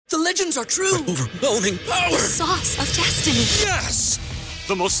The legends are true. Overwhelming power! Sauce of destiny. Yes!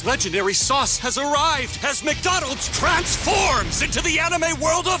 The most legendary sauce has arrived as McDonald's transforms into the anime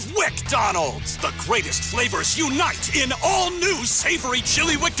world of WickDonald's. The greatest flavors unite in all new savory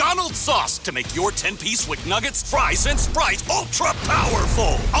chili McDonald's sauce to make your 10-piece Wick Nuggets, fries, and Sprite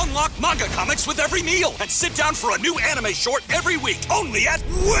ultra-powerful. Unlock manga comics with every meal and sit down for a new anime short every week only at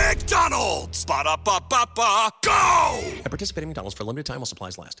WickDonald's. Ba-da-ba-ba-ba, go! At participating McDonald's for a limited time while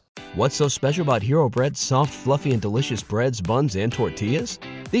supplies last. What's so special about Hero Bread's soft, fluffy, and delicious breads, buns, and tortillas?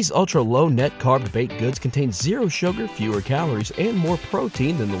 These ultra-low net-carb baked goods contain zero sugar, fewer calories, and more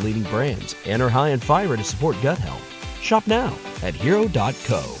protein than the leading brands, and are high in fiber to support gut health. Shop now at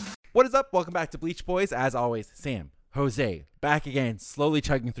Hero.co. What is up? Welcome back to Bleach Boys. As always, Sam, Jose, back again, slowly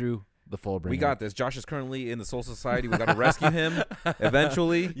chugging through the full bring. We got this. Josh is currently in the Soul Society. We got to rescue him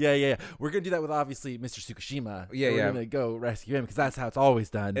eventually. Yeah. We're going to do that with, obviously, Mr. Tsukishima. Yeah. We're going to go rescue him because that's how it's always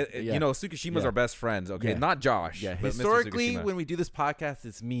done. You know, Tsukishima's our best friends, okay? Yeah. Not Josh. Yeah, but Mr. historically, Tsukishima. when we do this podcast,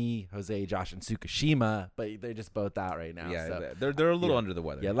 it's me, Jose, Josh, and Tsukishima, but they're just both out right now. Yeah, so. they're a little under the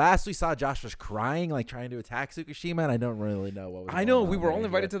weather. Yeah, last we saw, Josh was crying, like trying to attack Tsukishima, and I don't really know what was I know. going We on were there, all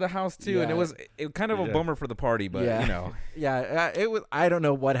invited to the house, too, and it was kind of a bummer for the party, but, you know. Yeah, it was. I don't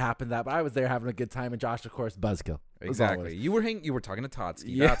know what happened that, but I was there having a good time, and Josh, of course, buzzkill. Exactly. You were talking to Totsuki.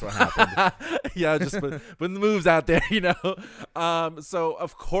 Yeah. That's what happened. Yeah, just putting the moves out there, you know. So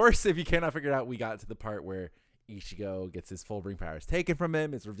of course, if you cannot figure it out, we got to the part where Ichigo gets his full bring powers taken from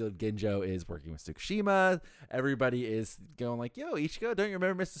him. It's revealed Ginjo is working with Tsukishima. Everybody is going like, "Yo, Ichigo, don't you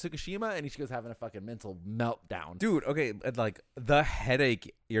remember Mr. Tsukishima?" And Ichigo's having a fucking mental meltdown. Dude, okay, like the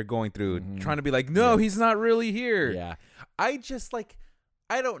headache you're going through, trying to be like, no, he's not really here. Yeah,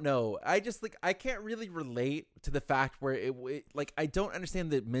 I don't know. I can't really relate to the fact where it I don't understand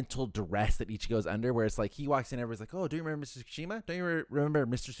the mental duress that Ichigo's under, where it's like he walks in, everybody's like, "Oh, do you remember Mr. Tsukishima? Don't you remember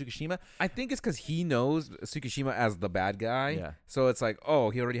Mr. Tsukishima?" I think it's because he knows Tsukishima as the bad guy. Yeah. So it's like,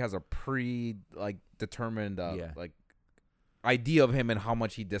 oh, he already has a determined idea of him and how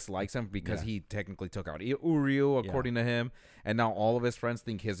much he dislikes him because he technically took out Uryu, according to him, and now all of his friends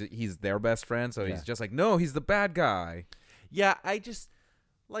think he's their best friend. So he's just like, no, he's the bad guy. Yeah,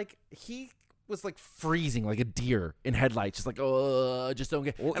 he was like freezing like a deer in headlights, just like, oh, just don't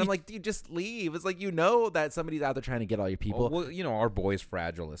get. Well, and I'm like, dude, just leave. It's like, you know that somebody's out there trying to get all your people. Well, you know, our boy's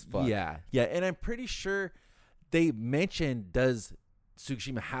fragile as fuck. Yeah, and I'm pretty sure they mentioned, does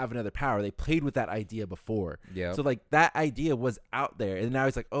Tsukishima have another power? They played with that idea before. Yeah. So like that idea was out there, and now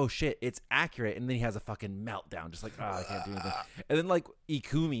he's like, oh shit, it's accurate, and then he has a fucking meltdown, just like, oh, I can't do anything. And then like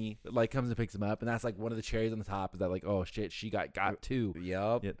Ikumi like comes and picks him up, and that's like one of the cherries on the top, is that like, oh shit, she got too.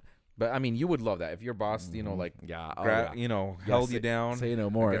 Yep. But I mean, you would love that if your boss, you know, like, held you down, say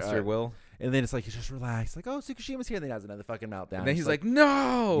no more against your will. And then it's like, he's just relaxed, like, oh, Tsukishima's here, and then he has another fucking meltdown. And then he's like,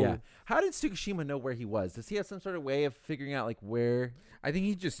 no. Yeah. How did Tsukishima know where he was? Does he have some sort of way of figuring out like where? I think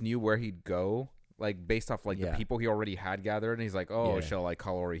he just knew where he'd go, like based off like the people he already had gathered. And he's like, oh, shall I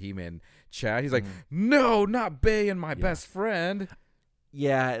call Orihime and chat? He's like, no, not Bae and my best friend.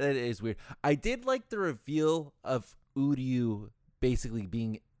 Yeah, that is weird. I did like the reveal of Uryu basically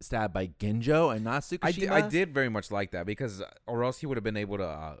being stabbed by Ginjo and not Tsukishima. I did very much like that, because or else he would have been able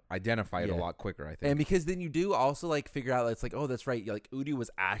to identify it a lot quicker, I think. And because then you do also like figure out, it's like, oh, that's right, like Uryu was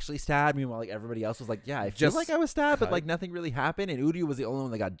actually stabbed, meanwhile like everybody else was like, yeah, I feel like I was stabbed, but like nothing really happened, and Uryu was the only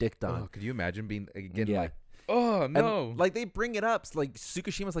one that got dicked on. Oh, could you imagine being like, oh no, and, like they bring it up, so, like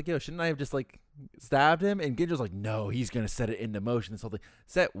Tsukishima's like, yo, shouldn't I have just like stabbed him? And Ginjo's like, no, he's gonna set it into motion. This whole thing,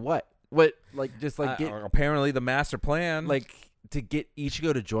 set what like just like get apparently the master plan, like to get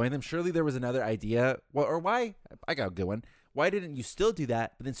Ichigo to join them. Surely there was another idea. Well, or why? I got a good one. Why didn't you still do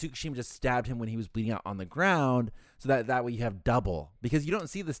that? But then Tsukishima just stabbed him when he was bleeding out on the ground, so that way you have double, because you don't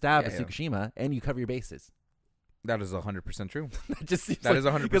see the stab of Tsukishima, and you cover your bases. That is 100% true. That just seems that is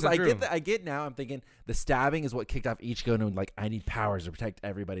 100% true. Because I get now. I'm thinking the stabbing is what kicked off Ichigo, and like, I need powers to protect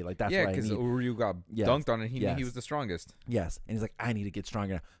everybody. Like that's what I need. Yeah, because Uryu got dunked on, and he knew he was the strongest. Yes, and he's like, I need to get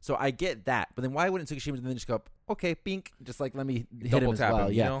stronger now. So I get that, but then why wouldn't Tsukishima then just go, okay, bink, just like let me hit him as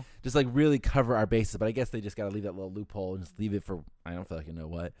well? You know? Just like really cover our bases. But I guess they just got to leave that little loophole and just leave it for, I don't fucking know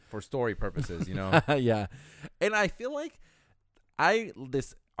what, for story purposes, you know? Yeah, and I feel like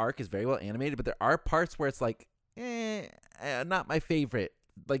this arc is very well animated, but there are parts where it's like, not my favorite.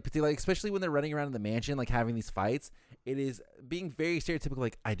 Like, especially when they're running around in the mansion, like having these fights, it is being very stereotypical.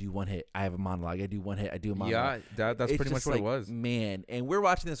 Like, I do one hit, I have a monologue. I do one hit, I do a monologue. Yeah, that's pretty much what it was. Man, and we're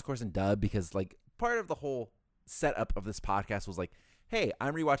watching this, of course, in dub, because like part of the whole setup of this podcast was like, hey,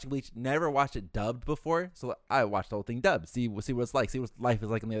 I'm rewatching Bleach. Never watched it dubbed before, so I watched the whole thing dubbed. See what it's like. See what life is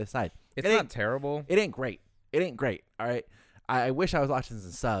like on the other side. It's not terrible. It ain't great. All right. I wish I was watching this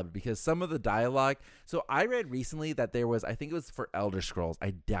in sub because some of the dialogue. So I read recently that there was, I think it was for Elder Scrolls.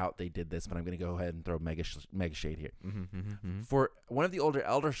 I doubt they did this, but I'm going to go ahead and throw mega shade here. For one of the older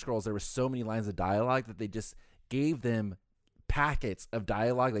Elder Scrolls, there were so many lines of dialogue that they just gave them packets of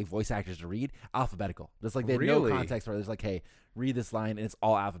dialogue, like voice actors to read, alphabetical. Just like they had no context for it. It's like, hey, read this line, and it's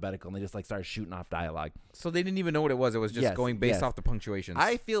all alphabetical, and they just like started shooting off dialogue. So they didn't even know what it was. It was just going based off the punctuations.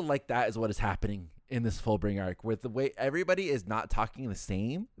 I feel like that is what is happening in this Fullbring arc, with the way everybody is not talking the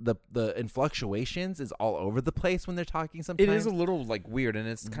same. The influctuations is all over the place when they're talking sometimes. It is a little like weird, and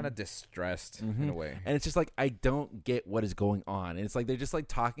it's kind of distressed in a way. And it's just like, I don't get what is going on. And it's like they're just like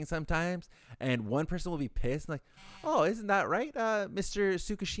talking sometimes, and one person will be pissed and like, oh, isn't that right, Mr.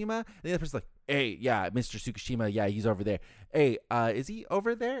 Tsukishima? And the other person's like, hey, yeah, Mr. Tsukishima, yeah, he's over there. Hey, is he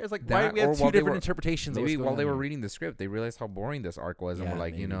over there? It's like, why do we have two different interpretations? Maybe while they were reading the script, they realized how boring this arc was, and were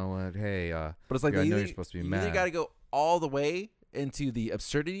like, maybe. You know what, hey, but it's like, I know you're supposed to be mad. You either got to go all the way into the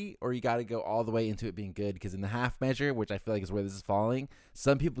absurdity, or you got to go all the way into it being good. Because in the half measure, which I feel like is where this is falling,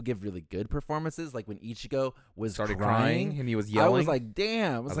 some people give really good performances. Like when Ichigo started crying and he was yelling, I was like,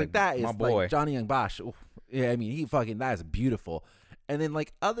 damn. I was like, that is like Johnny Young Bosch. Oof. Yeah, I mean, that is beautiful. And then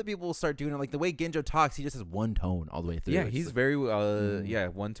like other people will start doing it. Like the way Genjo talks, he just has one tone all the way through. Yeah, he's like, very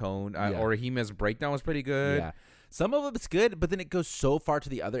one tone. Orihime's breakdown was pretty good. Yeah, some of it's good, but then it goes so far to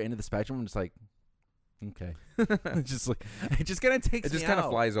the other end of the spectrum. I'm just like, okay, just like it just kind of takes. It just kind of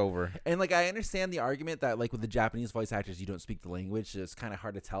flies over. And like I understand the argument that like with the Japanese voice actors, you don't speak the language, so it's kind of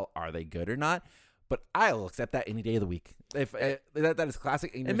hard to tell are they good or not. But I'll accept that any day of the week. If that is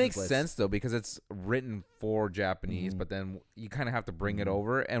classic English. It makes sense though because it's written for Japanese, but then you kind of have to bring it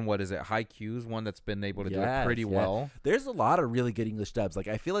over. And what is it? Haikyuu's one that's been able to do it pretty well. There's a lot of really good English dubs. Like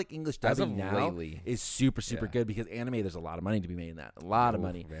I feel like English dubbing now is super good because anime. There's a lot of money to be made in that. A lot of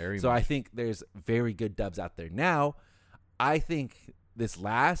money. I think there's very good dubs out there now. I think this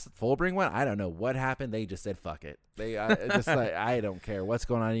last Fullbring one, I don't know what happened. They just said, fuck it. They just like, I don't care what's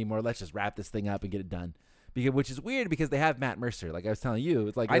going on anymore. Let's just wrap this thing up and get it done. Which is weird because they have Matt Mercer. Like I was telling you,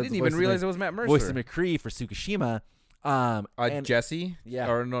 it's like I didn't even realize it was Matt Mercer. Voice of McCree for Tsukishima. And Jesse? Yeah.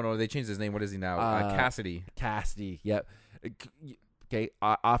 Or no, they changed his name. What is he now? Cassidy. Cassidy, yep. Okay,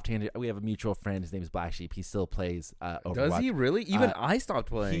 off tangent. We have a mutual friend. His name is Black Sheep. He still plays Overwatch. Does he really? Even I stopped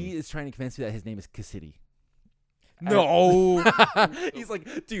playing. He is trying to convince me that his name is Cassidy. No. He's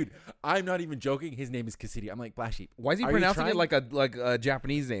like, dude, I'm not even joking. His name is Cassidy. I'm like, Black Sheep. Why is he pronouncing it like a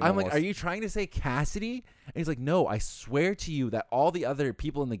Japanese name? I'm like, are you trying to say Cassidy? And he's like, no, I swear to you that all the other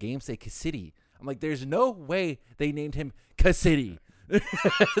people in the game say Cassidy. I'm like, there's no way they named him Cassidy.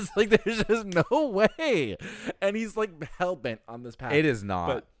 It's like, there's just no way. And he's like hell-bent on this path. It is not.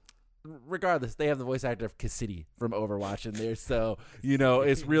 But regardless, they have the voice actor of Cassidy from Overwatch in there, so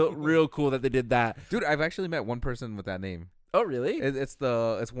it's real cool that they did that. Dude, I've actually met one person with that name. Oh, really? It's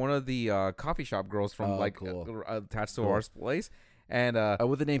one of the coffee shop girls from cool. Attached to our place, and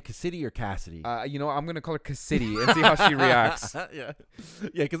with the name Cassidy or Cassidy. I'm gonna call her Cassidy and see how she reacts. yeah,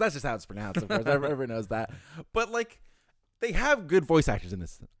 because that's just how it's pronounced. Of course, everyone knows that. But like, they have good voice actors in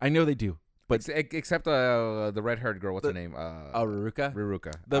this. I know they do. But except the red-haired girl, what's her name? Ruruka.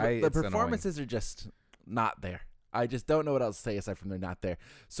 Ruruka. The performances are just not there. I just don't know what else to say aside from they're not there.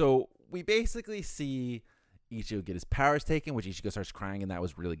 So we basically see Ichigo get his powers taken, which Ichigo starts crying, and that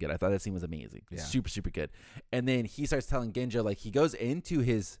was really good. I thought that scene was amazing. Yeah. Super good. And then he starts telling Genjo, like, he goes into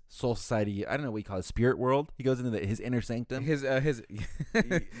his soul society, I don't know what you call it, spirit world. He goes into his inner sanctum. His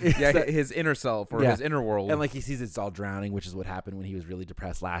inner self or his inner world. And like he sees it's all drowning, which is what happened when he was really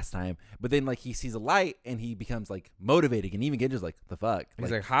depressed last time. But then like he sees a light and he becomes like motivating, and even Genjo's like, the fuck?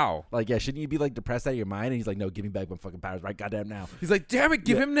 He's like, how? Like, yeah, shouldn't you be like depressed out of your mind? And he's like, no, give me back my fucking powers right goddamn now. He's like, damn it,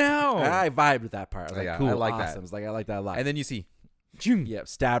 give him now. And I vibed with that part. I was like, cool, I like awesome. I was like, I like that a lot. And then you see,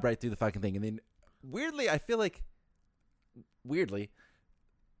 stab right through the fucking thing. And then weirdly, I feel like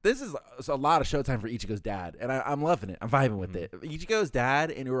this is a lot of showtime for Ichigo's dad, and I'm loving it. I'm vibing with it. Ichigo's dad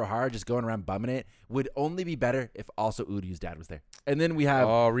and Urahara just going around bumming it would only be better if also Uryu's dad was there. And then we have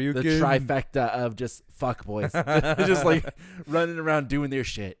the trifecta of just fuck boys, just like running around doing their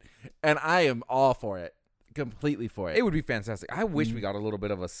shit. And I am all for it. Completely for it. It would be fantastic. I wish we got a little bit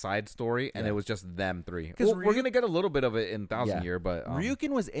of a side story and it was just them three. Because we're going to get a little bit of it in Thousand Year, but Ryukin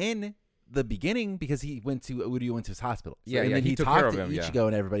was in the beginning because Uryu went to his hospital. So, and then he took talked care of to him, Ichigo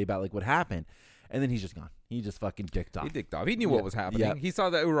and everybody about like what happened. And then he's just gone. He just fucking dicked off. He knew what was happening. Yeah. He saw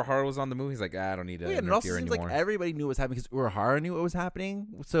that Urahara was on the move. He's like, I don't need to interfere it also seems anymore. Like everybody knew what was happening because Urahara knew what was happening.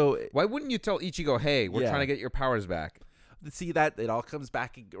 So why wouldn't you tell Ichigo, hey, we're trying to get your powers back? see that it all comes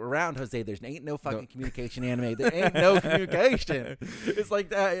back around, Jose. There's ain't no fucking communication anime. There ain't no communication. It's like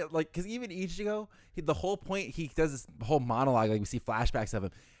that, like because even Ichigo, the whole point he does this whole monologue, like we see flashbacks of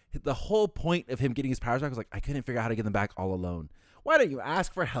him. The whole point of him getting his powers back was like, I couldn't figure out how to get them back all alone. Why don't you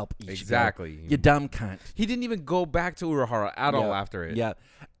ask for help, Ichigo? Exactly. You dumb cunt. He didn't even go back to Urahara at all after it. Yeah.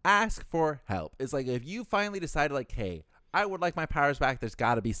 Ask for help. It's like if you finally decided, like, hey, I would like my powers back, there's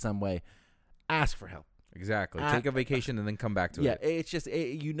got to be some way. Ask for help. Exactly. Take a vacation and then come back to it. Yeah, it's just,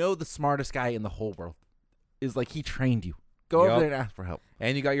 the smartest guy in the whole world is like, he trained you. Go over there and ask for help.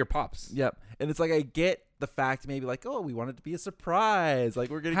 And you got your pops. Yep. And it's like, I get the fact maybe like, oh, we want it to be a surprise. Like,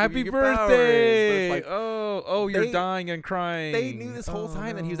 we're going to give you your birthday. Powers. But it's like, you're dying and crying. They knew this whole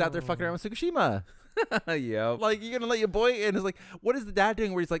time that he was out there fucking around with Tsukushima. Yep. Like, you're going to let your boy in. It's like, what is the dad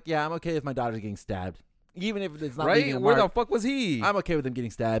doing where he's like, yeah, I'm okay if my daughter's getting stabbed. Even if it's not right? Where the fuck was he? I'm okay with him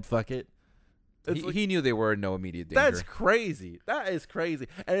getting stabbed. Fuck it. He knew they were in no immediate danger. That's crazy. That is crazy.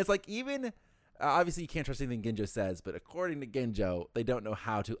 And it's like even obviously you can't trust anything Genjo says, but according to Genjo, they don't know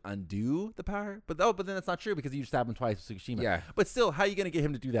how to undo the power. But then that's not true because you stabbed him twice with Tsukushima. Yeah. But still, how are you going to get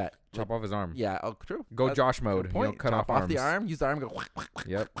him to do that? Chop off his arm. Yeah. Oh, true. Go Josh mode. Cut Chop off the arm. Use the arm. Go.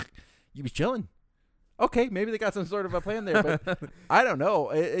 Yep. You be chilling. Okay, maybe they got some sort of a plan there, but I don't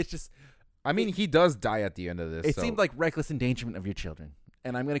know. It's just. I mean, he does die at the end of this. It seemed like reckless endangerment of your children.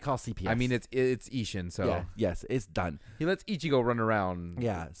 And I'm going to call CPS. I mean, it's Ishin, so. Yeah, yes, it's done. He lets Ichigo run around.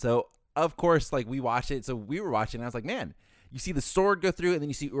 Yeah, so, of course, like, we watched it. So, we were watching, and I was like, man, you see the sword go through, and then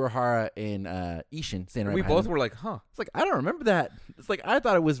you see Urahara and Ishin standing right We behind both him. were like, huh. It's like, I don't remember that. It's like, I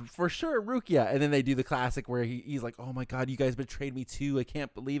thought it was for sure Rukia. And then they do the classic where he's like, oh, my God, you guys betrayed me, too. I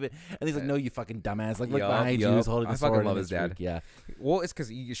can't believe it. And he's like, no, you fucking dumbass. Like, look behind you. He's holding the sword. I fucking love his dad. Yeah. Well, it's because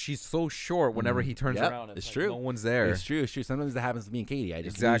she's so short whenever he turns around. It's like true. No one's there. It's true. Sometimes that happens to me and Katie. I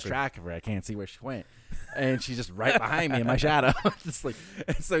just lose track of her. I can't see where she went. And she's just right behind me in my shadow. Just like,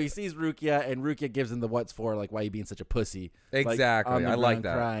 and so he sees Rukia, and Rukia gives him the what's for, like, why are you being such a pussy? Exactly. Like, I like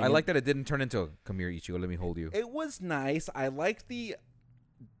that. Crying. I like that it didn't turn into, come here, Ichigo, let me hold you. It was nice. I liked the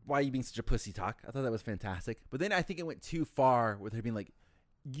why are you being such a pussy talk. I thought that was fantastic. But then I think it went too far with her being like,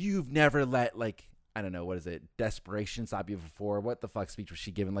 you've never let, like, I don't know, what is it? Desperation stop you before. What the fuck speech was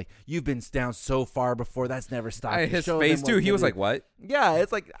she giving? Like, you've been down so far before. That's never stopped. His face too. He was like, "What?" Yeah,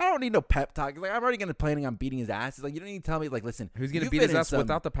 it's like I don't need no pep talk. Like I'm already planning on beating his ass. It's like you don't need to tell me. Like, listen, who's gonna beat his ass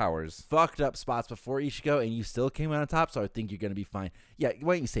without the powers? Fucked up spots before Ichigo, and you still came out on top. So I think you're gonna be fine. Yeah,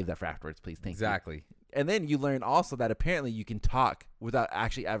 why don't you save that for afterwards, please? Thank you. Exactly. And then you learn also that apparently you can talk without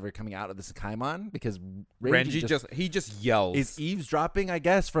actually ever coming out of the Sakaimon because Renji just yells. Is eavesdropping, I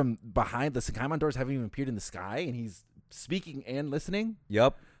guess, from behind the Sakaimon doors haven't even appeared in the sky, and he's speaking and listening.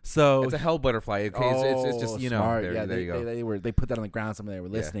 Yep. So it's a hell butterfly. Okay, it's just smart. There you go. They put that on the ground. Some of them were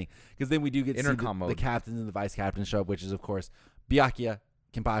listening because then we do get to see the captains and the vice captains show up, which is of course Byakuya,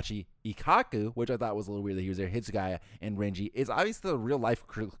 Kenpachi, Ikkaku, which I thought was a little weird that he was there. Hitsugaya and Renji. It's obviously the real life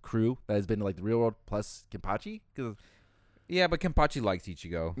crew that has been like the real world plus Kenpachi. Yeah, but Kenpachi likes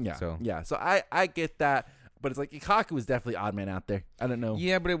Ichigo. Yeah. So I get that, but it's like Ikkaku was definitely odd man out there. I don't know.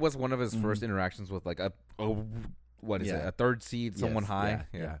 Yeah, but it was one of his first interactions with like a third seed, someone high.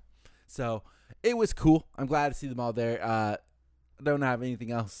 Yeah. So it was cool. I'm glad to see them all there. Don't have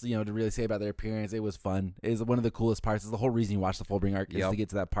anything else, to really say about their appearance. It was fun. It was one of the coolest parts. It's the whole reason you watch the Fullbring arc is to get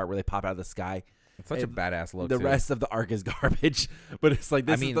to that part where they pop out of the sky. It's such a badass look. The rest of the arc is garbage, but it's like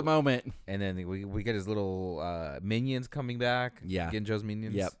this is the moment. And then we get his little minions coming back. Yeah, Genjo's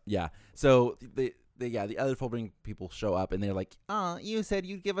minions. Yep. Yeah. So the other Fullbring people show up and they're like, "Oh, you said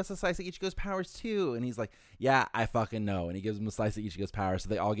you'd give us a slice of Ichigo's powers too," and he's like, "Yeah, I fucking know," and he gives them a slice of Ichigo's powers, so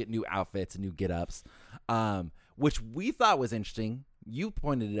they all get new outfits and new get-ups. Which we thought was interesting. You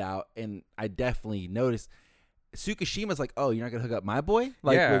pointed it out, and I definitely noticed. Tsukishima's like, "Oh, you're not gonna hook up my boy,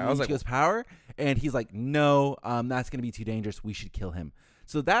 with Ichigo's power?" And he's like, "No, that's gonna be too dangerous. We should kill him."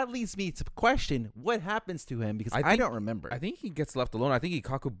 So that leads me to question what happens to him because I don't remember. I think he gets left alone. I think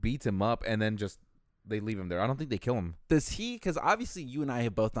Ikkaku beats him up, and then just they leave him there. I don't think they kill him. Does he? Because obviously you and I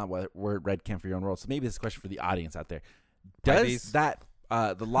have both not read Camp for Your Own World, so maybe this is a question for the audience out there. Does that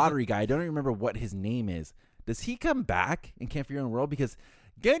the lottery guy? I don't even remember what his name is. Does he come back in Camp for Your Own World? Because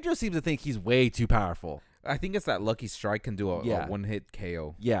Genjo seems to think he's way too powerful. I think it's that Lucky Strike can do a one-hit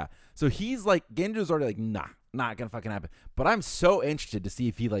KO. Yeah. So he's like, Genjo's already like, nah, not going to fucking happen. But I'm so interested to see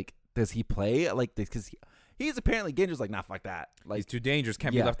if he does he play like this? Because he's apparently, Genjo's like, nah, fuck that. Like, he's too dangerous,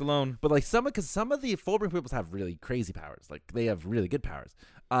 can't be left alone. But like some of the Fullbring people have really crazy powers. Like they have really good powers.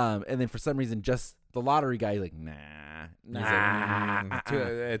 And then for some reason, just the lottery guy, like, nah.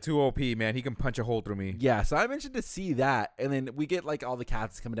 Too OP, man. He can punch a hole through me. Yeah, so I'm interested to see that. And then we get like all the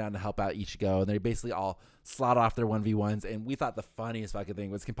cats coming down to help out Ichigo, and they basically all slot off their 1v1s. And we thought the funniest fucking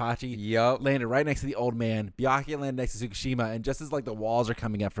thing was Kenpachi landed right next to the old man. Byakuya landed next to Tsukishima, and just as like the walls are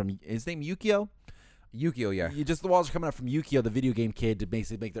coming up from his name Yukio. Yukio, yeah. Just the walls are coming up from Yukio, the video game kid, to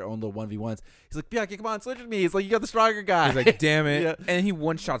basically make their own little 1v1s. He's like, Byakuya, come on, switch with me. He's like, you got the stronger guy. He's like, damn it. Yeah. And he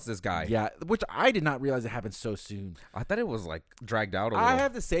one-shots this guy. Yeah, which I did not realize it happened so soon. I thought it was like dragged out a little. I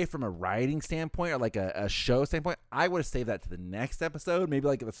have to say, from a writing standpoint or like a show standpoint, I would have saved that to the next episode, maybe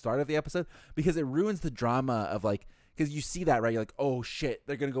like at the start of the episode, because it ruins the drama of like, because you see that, right? You're like, oh shit,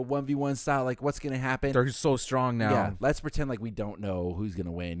 they're going to go 1v1 style. Like, what's going to happen? They're so strong now. Yeah, let's pretend like we don't know who's going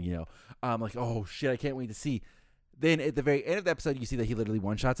to win, you know? Like, oh shit, I can't wait to see. Then at the very end of the episode, you see that he literally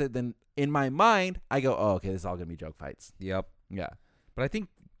one-shots it. Then in my mind, I go, oh, okay, this is all going to be joke fights. Yep. Yeah. But I think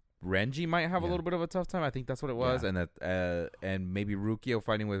Renji might have a little bit of a tough time. I think that's what it was. Yeah. And maybe Rukio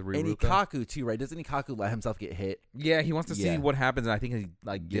fighting with Ryuka. And Ikaku, too, right? Doesn't Ikaku let himself get hit? Yeah, he wants to see what happens, and I think he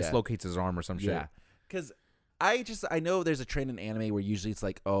like dislocates his arm or some shit. Yeah. Because I know there's a trend in anime where usually it's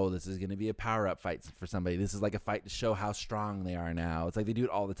like, oh, this is going to be a power-up fight for somebody. This is like a fight to show how strong they are now. It's like they do it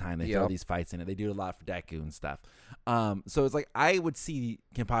all the time. They throw these fights in it. They do it a lot for Deku and stuff. So it's like I would see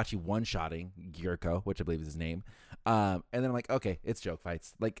Kenpachi one-shotting Gyurko, which I believe is his name. And then I'm like, okay, it's joke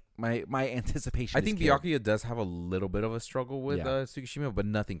fights. Like my anticipation I think Byakuya does have a little bit of a struggle with Tsukishima, but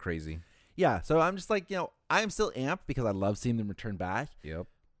nothing crazy. Yeah, so I'm just like, you know, I'm still amped because I love seeing them return back. Yep.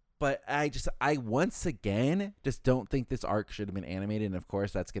 But I once again just don't think this arc should have been animated. And of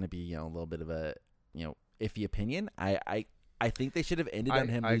course, that's going to be, you know, a little bit of a, you know, iffy opinion. I think they should have ended on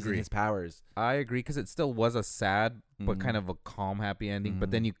him losing his powers. I agree, because it still was a sad but kind of a calm, happy ending. But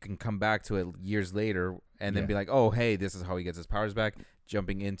then you can come back to it years later and then be like, oh, hey, this is how he gets his powers back,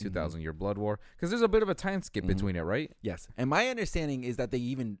 jumping in 2,000-year Blood War. Because there's a bit of a time skip between it, right? Yes. And my understanding is that they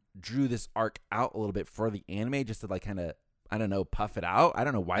even drew this arc out a little bit for the anime just to like kind of, I don't know, puff it out. I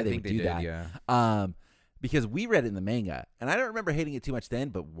don't know why they would do that. Yeah. Because we read it in the manga, and I don't remember hating it too much then,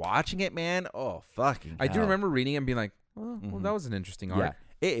 but watching it, man, oh, fucking I do remember reading it and being like, well, that was an interesting arc.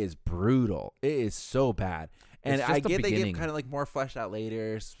 Yeah, it is brutal. It is so bad. And I get they get kind of like more fleshed out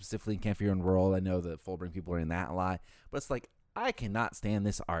later, specifically in Campfire World. I know the Fullbring people are in that a lot, but it's like, I cannot stand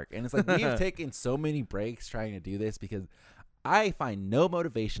this arc. And it's like, we've taken so many breaks trying to do this because I find no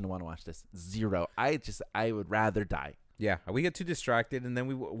motivation to want to watch this. Zero. I would rather die. Yeah, we get too distracted, and then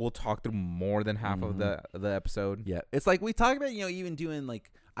we'll talk through more than half of the episode. Yeah, it's like we talk about, you know, even doing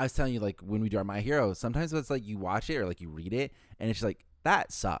like I was telling you, like when we do our My Hero, sometimes it's like you watch it or like you read it, and it's just like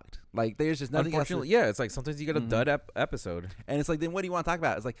that sucked. Like there's just nothing. Unfortunately, yeah, it's like sometimes you get a dud episode, and it's like then what do you want to talk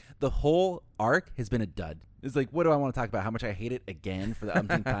about? It's like the whole arc has been a dud. It's like what do I want to talk about? How much I hate it again for the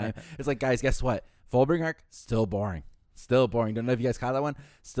umpteenth time. It's like, guys, guess what? Fullbring arc still boring. Still boring. Don't know if you guys caught that one.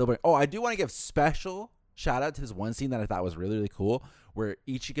 Still boring. Oh, I do want to give special shout out to this one scene that I thought was really, really cool, where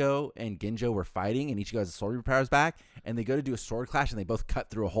Ichigo and Ginjo were fighting, and Ichigo has his sword powers back, and they go to do a sword clash, and they both cut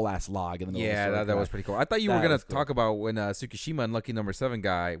through a whole ass log. In the middle of the that was pretty cool. I thought you were gonna talk about when Tsukishima and Lucky Number 7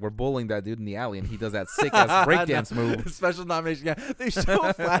 guy were bullying that dude in the alley, and he does that sick ass breakdance move. Special nomination. Yeah, they show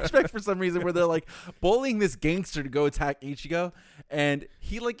a flashback for some reason where they're like bullying this gangster to go attack Ichigo, and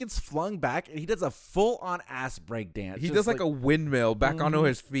he like gets flung back, and he does a full on ass breakdance. He does like a windmill back onto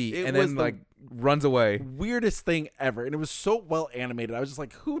his feet, and then like runs away. Weirdest thing ever, and it was so well animated. I was just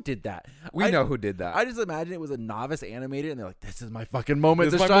like, who did that? We know who did that. I just imagine it was a novice animator, and they're like, this is my fucking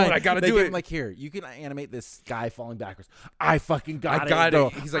moment. This is my moment. I gotta do it. Him, like, here, you can animate this guy falling backwards. I fucking got it. I got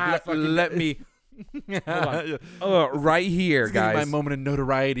it. He's like, let me. Right here, guys. My moment of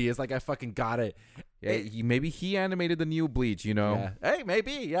notoriety is like, I fucking got it. Yeah, maybe he animated the new Bleach, you know? Yeah. Hey,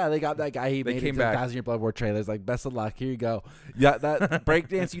 maybe. Yeah, they got that guy. He made it to the 1,000-year Blood War trailers. Like, best of luck. Here you go. Yeah, that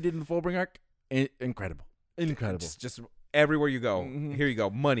breakdance you did in the Fullbring arc, incredible. Just everywhere you go. Here you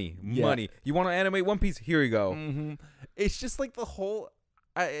go. Money. You want to animate One Piece? Here you go. It's just like the whole,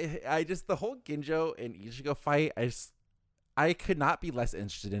 the whole Ginjo and Ichigo fight. I could not be less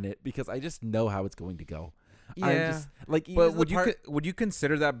interested in it because I just know how it's going to go. Yeah, but would you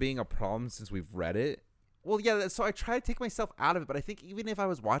consider that being a problem since we've read it? Well, yeah. So I try to take myself out of it, but I think even if I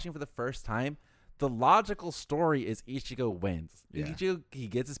was watching for the first time, the logical story is Ichigo wins. Yeah. Ichigo, he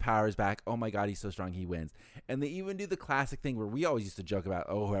gets his powers back. Oh my god, he's so strong, he wins. And they even do the classic thing where we always used to joke about,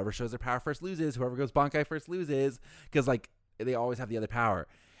 oh, whoever shows their power first loses. Whoever goes Bankai first loses, because like they always have the other power.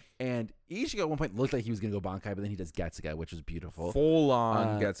 And Ichigo at one point looked like he was going to go Bankai, but then he does Getsuga, which was beautiful. Full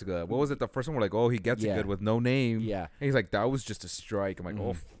on Getsuga. What was it? The first one, we're like, oh, he gets it good with no name. Yeah. And he's like, that was just a strike. I'm like,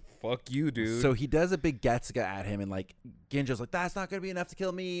 oh, fuck you, dude. So he does a big Getsuga at him, and like Ginjo's like, that's not gonna be enough to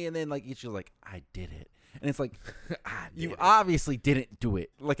kill me, and then like Ichigo's like, I did it. And it's like, you obviously didn't do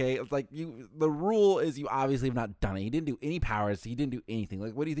it. The rule is you obviously have not done it. He didn't do any powers. He didn't do anything.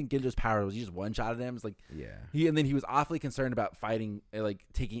 Like, what do you think Ginjo's power was? He just one-shotted him? It's like, and then he was awfully concerned about fighting, like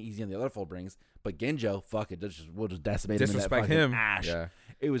taking it easy on the other Fullbrings. But Ginjo, fuck it, we'll just decimate disrespect him. Disrespect him. Ash. Yeah.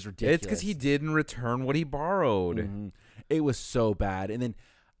 It was ridiculous. It's because he didn't return what he borrowed. Mm-hmm. It was so bad. And then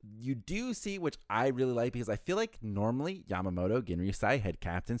you do see, which I really like, because I feel like normally Yamamoto, Genryusai, head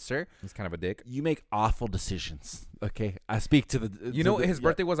captain, sir, he's kind of a dick. You make awful decisions. Okay, I speak to the. His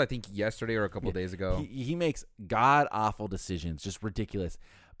birthday was, I think, yesterday or a couple days ago. He makes god awful decisions, just ridiculous.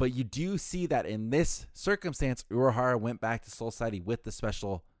 But you do see that in this circumstance, Urahara went back to Soul Society with the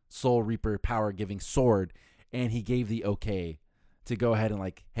special Soul Reaper power giving sword, and he gave the okay to go ahead and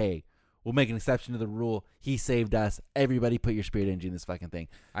like, hey, we'll make an exception to the rule. He saved us. Everybody put your spirit energy in this fucking thing.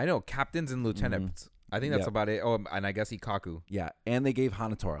 I know. Captains and lieutenants. I think that's about it. Oh, and I guess Ikaku. Yeah. And they gave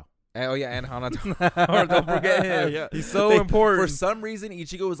Hanatoro. Oh, yeah. And Hanatoro. Don't forget him. Yeah. He's so important. For some reason,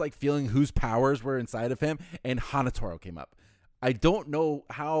 Ichigo was like feeling whose powers were inside of him, and Hanatoro came up. I don't know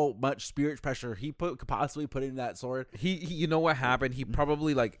how much spirit pressure he could possibly put in that sword. He you know what happened? He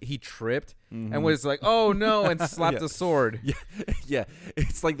probably he tripped and was like, "Oh no!" and slapped the sword. Yeah.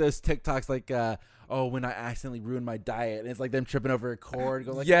 It's like those TikToks, like, when I accidentally ruined my diet, and it's like them tripping over a cord.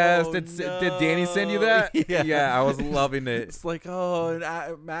 Go like, yes. Oh, did no. Danny send you that? Yeah. I was loving it. It's like, and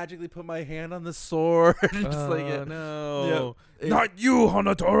I magically put my hand on the sword. No, not you,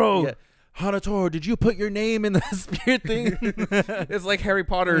 Hanatoro. Yeah. Hanatoro, did you put your name in the spirit thing? It's like Harry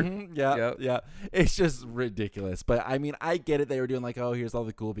Potter. Mm-hmm. Yeah. It's just ridiculous. But I mean, I get it. They were doing like, here's all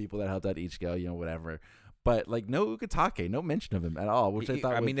the cool people that helped out Ichigo, whatever. But like, no Ukitake, no mention of him at all. Which I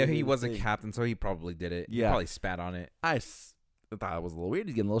thought. He was a captain, so he probably did it. Yeah, he probably spat on it. I thought it was a little weird.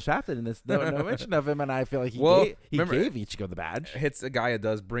 He's getting a little shafted in this. No mention of him, and I feel like he gave Ichigo the badge. Hitsugaya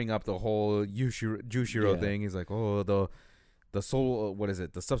does bring up the whole Jushiro thing. He's like, the soul, what is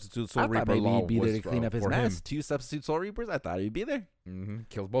it? The substitute soul reaper law he'd be there was to clean up his mess. Him. 2 substitute soul reapers. I thought he'd be there. Mm-hmm.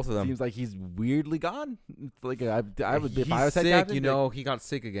 Kills both of them. Seems like he's weirdly gone. It's like I would be. If I was sick, captain, he got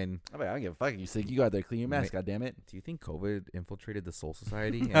sick again. I don't give a fuck. You sick? You go out there, clean your mess. God damn it. Do you think COVID infiltrated the Soul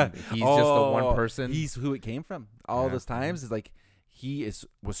Society and he's just the one person? He's who it came from. All those times is like he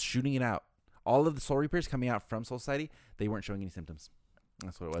was shooting it out. All of the soul reapers coming out from Soul Society, they weren't showing any symptoms.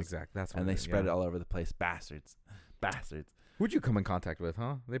 That's what it was. Exactly. That's and they spread it all over the place. Bastards. Who'd you come in contact with,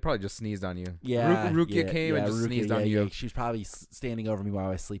 huh? They probably just sneezed on you. Yeah. Rukia came and just sneezed on you. Yeah. She was probably standing over me while I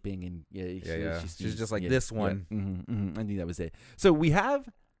was sleeping. And she's just like this one. Yeah. Mm-hmm. I think that was it. So we have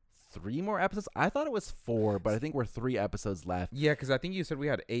 3 more episodes. I thought it was 4, but I think we're 3 episodes left. Yeah, because I think you said we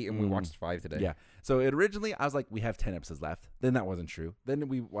had 8 and we watched 5 today. Yeah. So originally I was like, we have 10 episodes left. Then that wasn't true. Then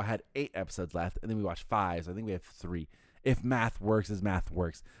we had 8 episodes left, and then we watched 5. So I think we have 3. If math works as math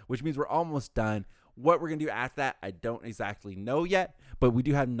works, which means we're almost done. What we're going to do after that, I don't exactly know yet, but we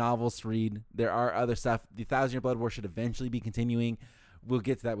do have novels to read. There are other stuff. The 1,000-Year Blood War should eventually be continuing. We'll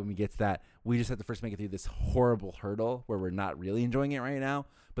get to that when we get to that. We just have to first make it through this horrible hurdle where we're not really enjoying it right now.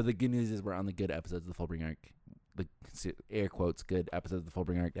 But the good news is we're on the good episodes of the Fullbring arc. The air quotes, good episodes of the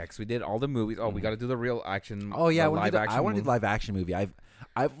Fullbring arc. Yeah, because we did all the movies. Oh, we got to do the real action. Oh, yeah. I want to do the live action movie. I've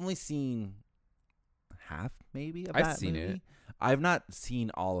only seen half, maybe, of that seen movie. it. I've not seen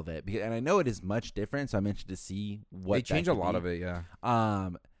all of it, and I know it is much different. So I'm interested to see what they change a lot of it. Yeah.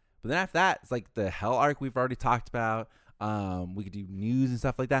 But then after that, it's like the Hell arc we've already talked about. We could do news and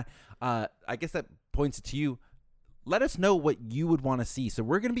stuff like that. I guess that points it to you. Let us know what you would want to see. So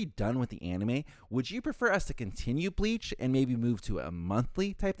we're going to be done with the anime. Would you prefer us to continue Bleach and maybe move to a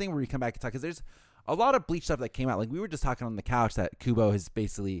monthly type thing where we come back and talk? Because there's a lot of Bleach stuff that came out. Like we were just talking on the couch that Kubo has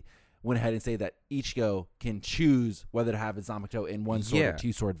basically went ahead and say that Ichigo can choose whether to have a Zamato in 1 sword or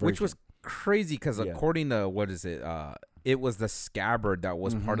 2 sword version. Which was crazy because according to, what is it? It was the scabbard that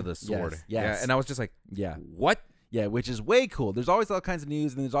was part of the sword. Yes. Yeah, and I was just like, what? Yeah, which is way cool. There's always all kinds of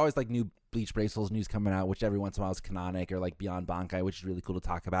news, and there's always like new Bleach Bracelets news coming out, which every once in a while is canonic or like Beyond Bankai, which is really cool to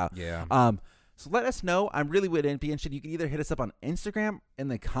talk about. Yeah. So let us know. I'm really would be interested. You can either hit us up on Instagram in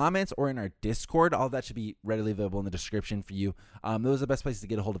the comments or in our Discord. All that should be readily available in the description for you. Those are the best places to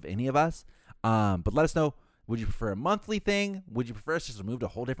get a hold of any of us. But let us know. Would you prefer a monthly thing? Would you prefer us just to move to a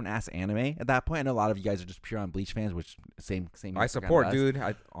whole different ass anime at that point? I know a lot of you guys are just pure on Bleach fans, which same. I support, dude.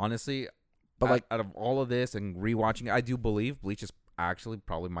 I honestly, but like out of all of this and rewatching it, I do believe Bleach is actually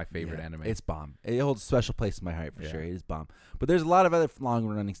probably my favorite anime. It's bomb. It holds a special place in my heart for sure. It is bomb. But there's a lot of other long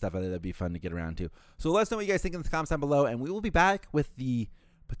running stuff out there that'd be fun to get around to. So let us know what you guys think in the comments down below, and we will be back with the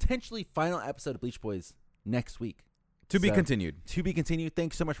potentially final episode of Bleach Boys next week. To be continued. To be continued.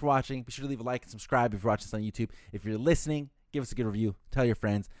 Thanks so much for watching. Be sure to leave a like and subscribe if you're watching this on YouTube. If you're listening, give us a good review. Tell your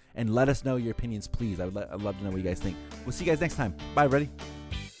friends. And let us know your opinions, please. I'd love to know what you guys think. We'll see you guys next time. Bye, everybody.